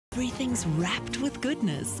Everything's wrapped with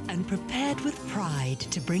goodness and prepared with pride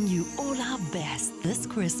to bring you all our best this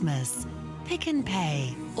Christmas. Pick n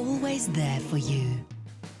Pay, always there for you.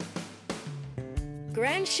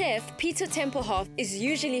 Grand Chef Peter Tempelhoff is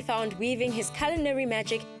usually found weaving his culinary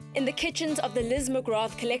magic in the kitchens of the Liz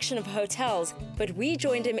McGrath collection of hotels, but we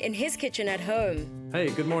joined him in his kitchen at home. Hey,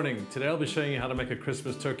 good morning. Today I'll be showing you how to make a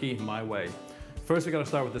Christmas turkey my way. First, we got to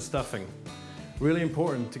start with the stuffing. Really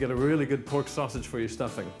important to get a really good pork sausage for your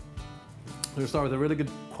stuffing. We're going to start with a really good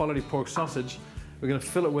quality pork sausage. We're going to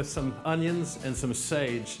fill it with some onions and some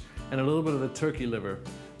sage and a little bit of the turkey liver.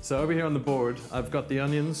 So over here on the board, I've got the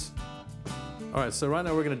onions. All right, so right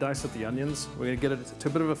now we're going to dice up the onions. We're going to get it to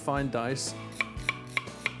a bit of a fine dice.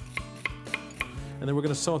 And then we're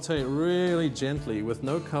going to saute it really gently with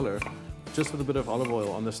no color, just with a bit of olive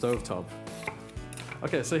oil on the stovetop.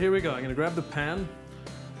 Okay, so here we go. I'm going to grab the pan.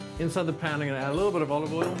 Inside the pan, I'm going to add a little bit of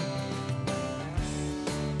olive oil.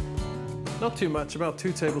 Not too much, about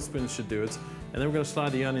 2 tablespoons should do it. And then we're going to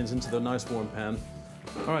slide the onions into the nice warm pan.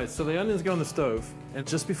 All right, so the onions go on the stove. And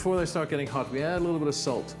just before they start getting hot, we add a little bit of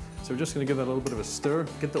salt. So we're just going to give that a little bit of a stir,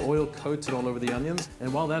 get the oil coated all over the onions.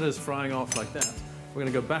 And while that is frying off like that, we're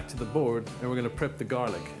going to go back to the board and we're going to prep the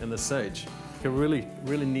garlic and the sage. A really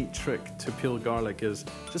neat trick to peel garlic is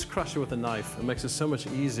just crush it with a knife. It makes it so much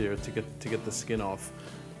easier to get the skin off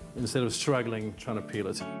instead of struggling trying to peel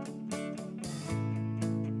it.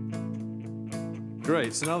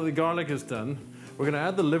 Great, so now that the garlic is done, we're going to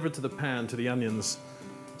add the liver to the pan, to the onions.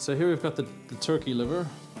 So here we've got the turkey liver.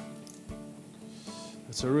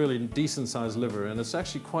 It's a really decent sized liver, and it's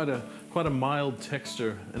actually quite a mild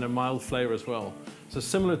texture and a mild flavor as well. So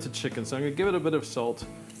similar to chicken, so I'm going to give it a bit of salt,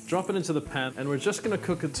 drop it into the pan, and we're just going to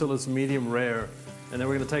cook it till it's medium rare. And then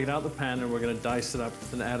we're going to take it out of the pan and we're going to dice it up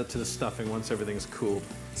and add it to the stuffing once everything's cooled.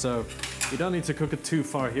 So you don't need to cook it too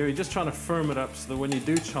far here. You're just trying to firm it up so that when you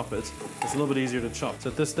do chop it, it's a little bit easier to chop. So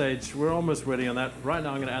at this stage, we're almost ready on that. Right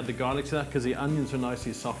now I'm going to add the garlic to that because the onions are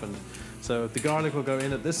nicely softened. So the garlic will go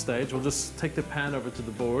in at this stage. We'll just take the pan over to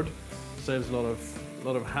the board. Saves a lot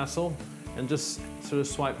of hassle. And just sort of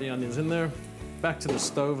swipe the onions in there. Back to the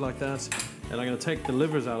stove like that. And I'm going to take the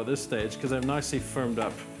livers out at this stage because they're nicely firmed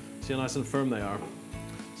up. See how nice and firm they are.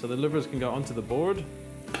 So the livers can go onto the board,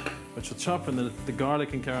 which will chop, and the garlic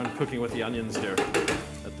can carry on cooking with the onions here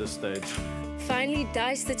at this stage. Finally,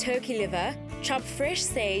 dice the turkey liver, chop fresh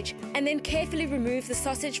sage, and then carefully remove the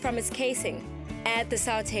sausage from its casing. Add the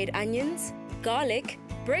sautéed onions, garlic,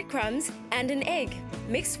 breadcrumbs, and an egg.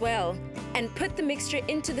 Mix well, and put the mixture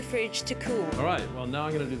into the fridge to cool. All right, well now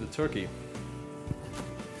I'm going to do the turkey.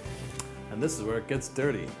 And this is where it gets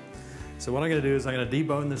dirty. So what I'm going to do is I'm going to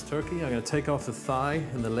debone this turkey. I'm going to take off the thigh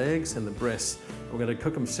and the legs and the breast. We're going to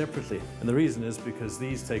cook them separately. And the reason is because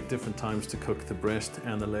these take different times to cook, the breast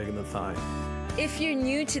and the leg and the thigh. If you're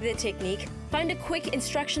new to the technique, find a quick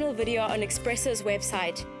instructional video on Expresso's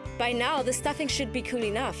website. By now, the stuffing should be cool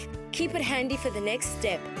enough. Keep it handy for the next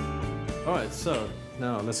step. All right, so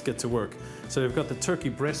now let's get to work. So we've got the turkey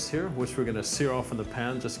breasts here, which we're going to sear off in the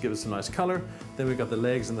pan just to give us a nice color. Then we've got the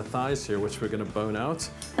legs and the thighs here, which we're going to bone out.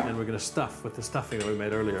 And we're going to stuff with the stuffing that we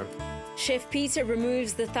made earlier. Chef Peter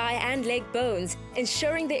removes the thigh and leg bones,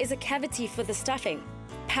 ensuring there is a cavity for the stuffing.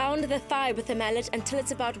 Pound the thigh with a mallet until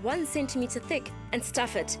it's about 1 centimeter thick and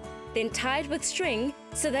stuff it. Then tie it with string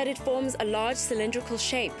so that it forms a large cylindrical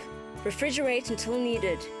shape. Refrigerate until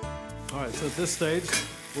needed. All right, so at this stage,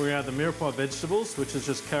 we're going to add the mirepoix vegetables, which is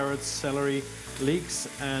just carrots, celery, leeks,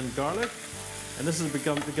 and garlic. And this is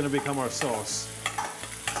going to become our sauce.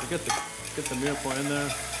 So get the mirepoix in there,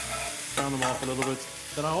 brown them off a little bit.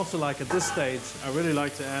 Then I also like, at this stage, I really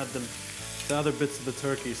like to add the other bits of the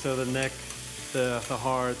turkey, so the neck, the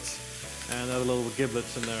heart, and the little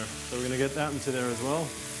giblets in there. So we're going to get that into there as well.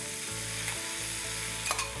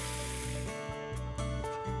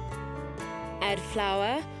 Add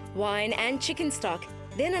flour, wine, and chicken stock.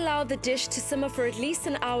 Then allow the dish to simmer for at least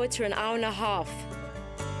an hour to an hour and a half.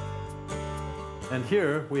 And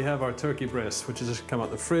here we have our turkey breast, which has just come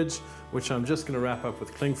out the fridge, which I'm just going to wrap up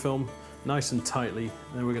with cling film, nice and tightly,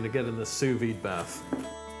 and then we're going to get in the sous vide bath.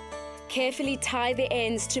 Carefully tie the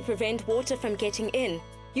ends to prevent water from getting in.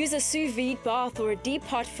 Use a sous vide bath or a deep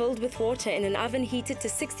pot filled with water in an oven heated to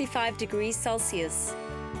 65 degrees Celsius.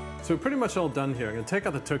 So we're pretty much all done here. I'm going to take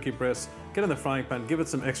out the turkey breast, get in the frying pan, give it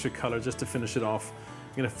some extra color just to finish it off.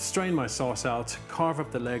 I'm going to strain my sauce out, carve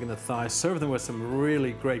up the leg and the thigh, serve them with some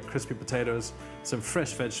really great crispy potatoes, some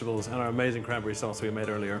fresh vegetables, and our amazing cranberry sauce we made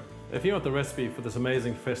earlier. If you want the recipe for this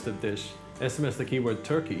amazing festive dish, SMS the keyword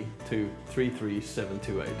turkey to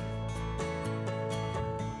 33728.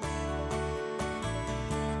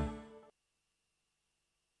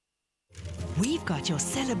 We've got your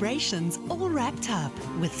celebrations all wrapped up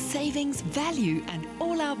with savings, value, and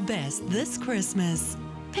all our best this Christmas.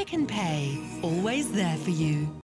 Pick n Pay, always there for you.